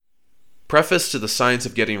Preface to The Science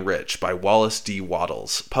of Getting Rich by Wallace D.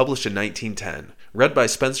 Wattles, published in 1910, read by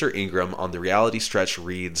Spencer Ingram on the Reality Stretch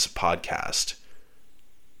Reads podcast.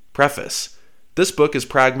 Preface. This book is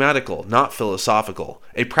pragmatical, not philosophical,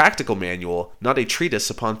 a practical manual, not a treatise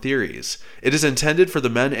upon theories. It is intended for the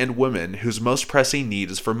men and women whose most pressing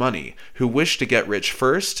need is for money, who wish to get rich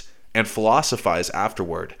first and philosophize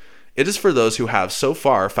afterward. It is for those who have so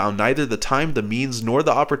far found neither the time, the means, nor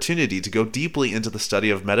the opportunity to go deeply into the study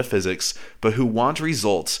of metaphysics, but who want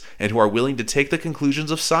results and who are willing to take the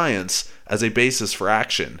conclusions of science as a basis for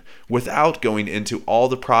action, without going into all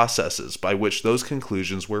the processes by which those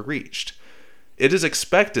conclusions were reached. It is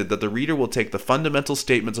expected that the reader will take the fundamental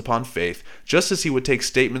statements upon faith just as he would take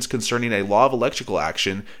statements concerning a law of electrical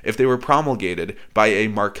action if they were promulgated by a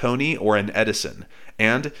Marconi or an Edison,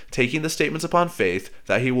 and, taking the statements upon faith,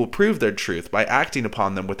 that he will prove their truth by acting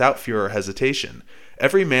upon them without fear or hesitation.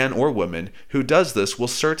 Every man or woman who does this will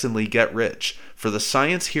certainly get rich, for the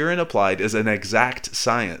science herein applied is an exact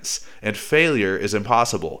science, and failure is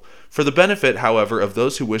impossible. For the benefit, however, of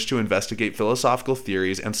those who wish to investigate philosophical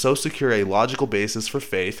theories and so secure a logical basis for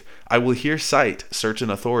faith, I will here cite certain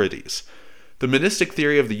authorities. The monistic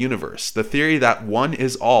theory of the universe, the theory that one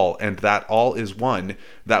is all and that all is one,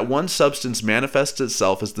 that one substance manifests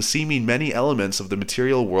itself as the seeming many elements of the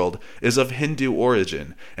material world, is of Hindu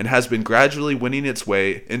origin, and has been gradually winning its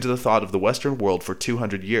way into the thought of the Western world for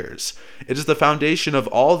 200 years. It is the foundation of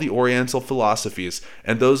all the Oriental philosophies,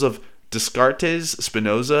 and those of Descartes,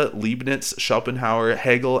 Spinoza, Leibniz, Schopenhauer,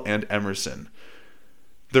 Hegel, and Emerson.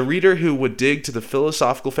 The reader who would dig to the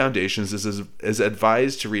philosophical foundations is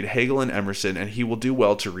advised to read Hegel and Emerson, and he will do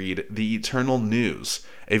well to read The Eternal News,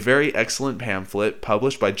 a very excellent pamphlet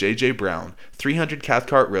published by J.J. Brown, 300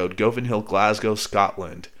 Cathcart Road, Govanhill, Glasgow,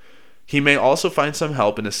 Scotland. He may also find some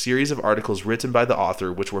help in a series of articles written by the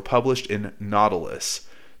author which were published in Nautilus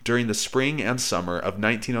during the spring and summer of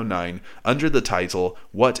 1909 under the title,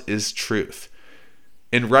 What is Truth?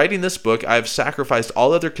 In writing this book, I have sacrificed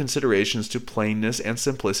all other considerations to plainness and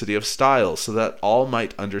simplicity of style so that all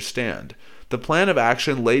might understand. The plan of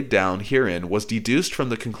action laid down herein was deduced from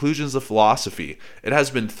the conclusions of philosophy. It has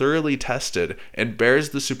been thoroughly tested and bears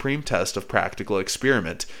the supreme test of practical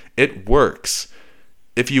experiment. It works.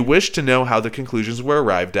 If you wish to know how the conclusions were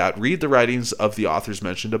arrived at, read the writings of the authors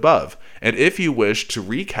mentioned above. And if you wish to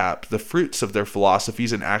recap the fruits of their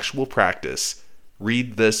philosophies in actual practice,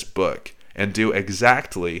 read this book and do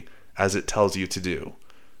exactly as it tells you to do.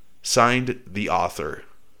 Signed, the author.